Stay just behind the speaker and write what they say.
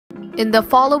In the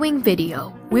following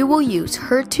video, we will use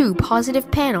HER2-positive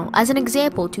panel as an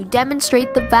example to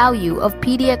demonstrate the value of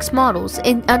PDX models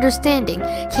in understanding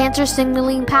cancer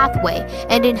signaling pathway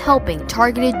and in helping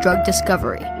targeted drug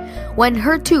discovery. When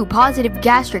HER2-positive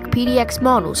gastric PDX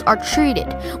models are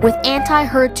treated with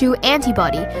anti-HER2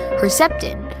 antibody,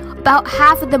 Herceptin, about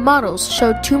half of the models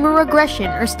showed tumor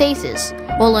regression or stasis,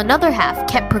 while another half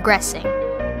kept progressing.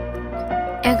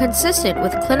 And consistent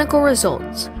with clinical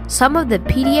results, some of the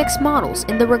PDX models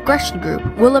in the regression group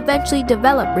will eventually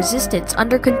develop resistance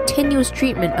under continuous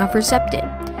treatment of Herceptin.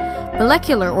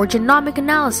 Molecular or genomic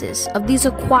analysis of these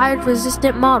acquired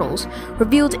resistant models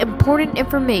revealed important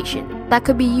information that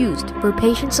could be used for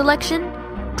patient selection,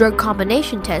 drug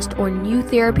combination test or new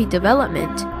therapy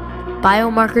development,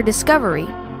 biomarker discovery,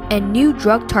 and new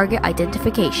drug target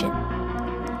identification.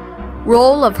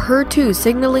 Role of HER2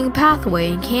 signaling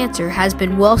pathway in cancer has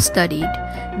been well studied.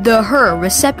 The HER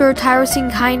receptor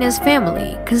tyrosine kinase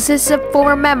family consists of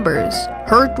 4 members: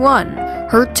 HER1,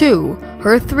 HER2,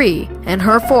 HER3, and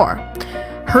HER4.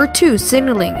 HER2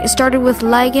 signaling is started with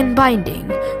ligand binding,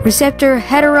 receptor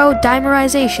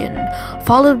heterodimerization,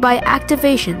 followed by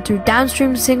activation through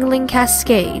downstream signaling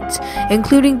cascades,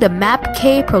 including the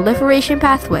MAPK proliferation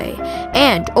pathway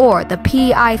and/or the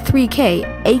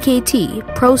PI3K/AKT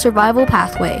pro-survival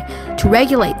pathway to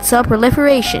regulate cell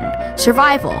proliferation,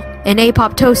 survival, and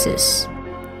apoptosis.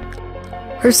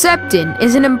 Herceptin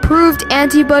is an improved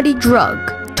antibody drug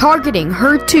targeting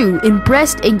HER2 in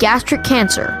breast and gastric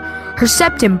cancer.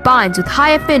 Herceptin binds with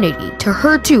high affinity to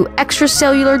HER2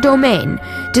 extracellular domain,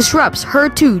 disrupts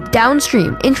HER2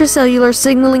 downstream intracellular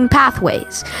signaling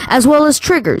pathways, as well as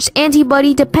triggers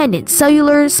antibody-dependent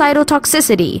cellular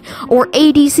cytotoxicity, or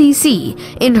ADCC,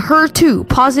 in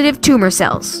HER2-positive tumor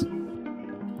cells.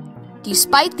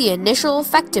 Despite the initial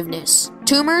effectiveness,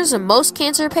 tumors in most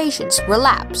cancer patients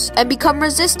relapse and become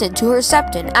resistant to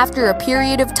Herceptin after a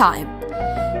period of time.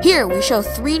 Here we show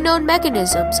 3 known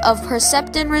mechanisms of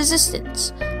Herceptin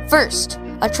resistance. First,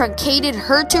 a truncated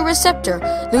HER2 receptor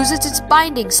loses its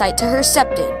binding site to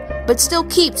Herceptin, but still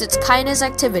keeps its kinase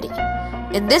activity.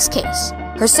 In this case,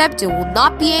 Herceptin will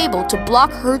not be able to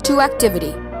block HER2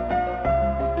 activity.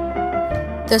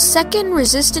 The second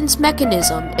resistance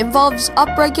mechanism involves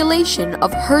upregulation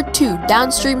of HER2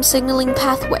 downstream signaling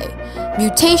pathway,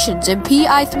 mutations in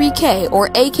PI3K or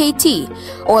AKT,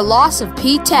 or loss of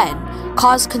PTEN,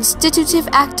 cause constitutive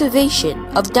activation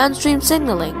of downstream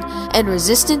signaling and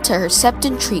resistance to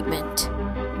Herceptin treatment.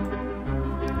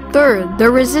 Third, the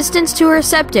resistance to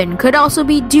Herceptin could also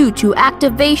be due to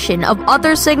activation of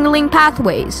other signaling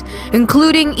pathways,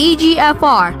 including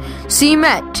EGFR,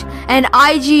 c-MET, and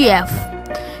IGF.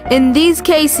 In these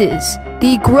cases,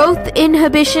 the growth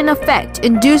inhibition effect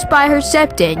induced by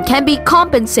Herceptin can be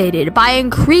compensated by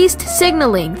increased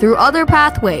signaling through other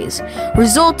pathways,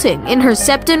 resulting in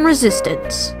Herceptin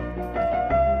resistance.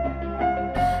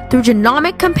 Through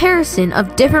genomic comparison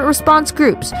of different response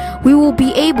groups, we will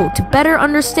be able to better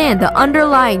understand the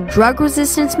underlying drug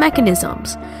resistance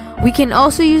mechanisms. We can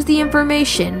also use the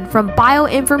information from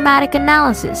bioinformatic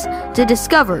analysis to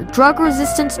discover drug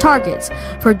resistance targets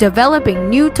for developing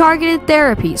new targeted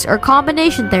therapies or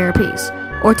combination therapies,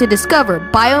 or to discover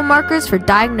biomarkers for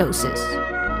diagnosis.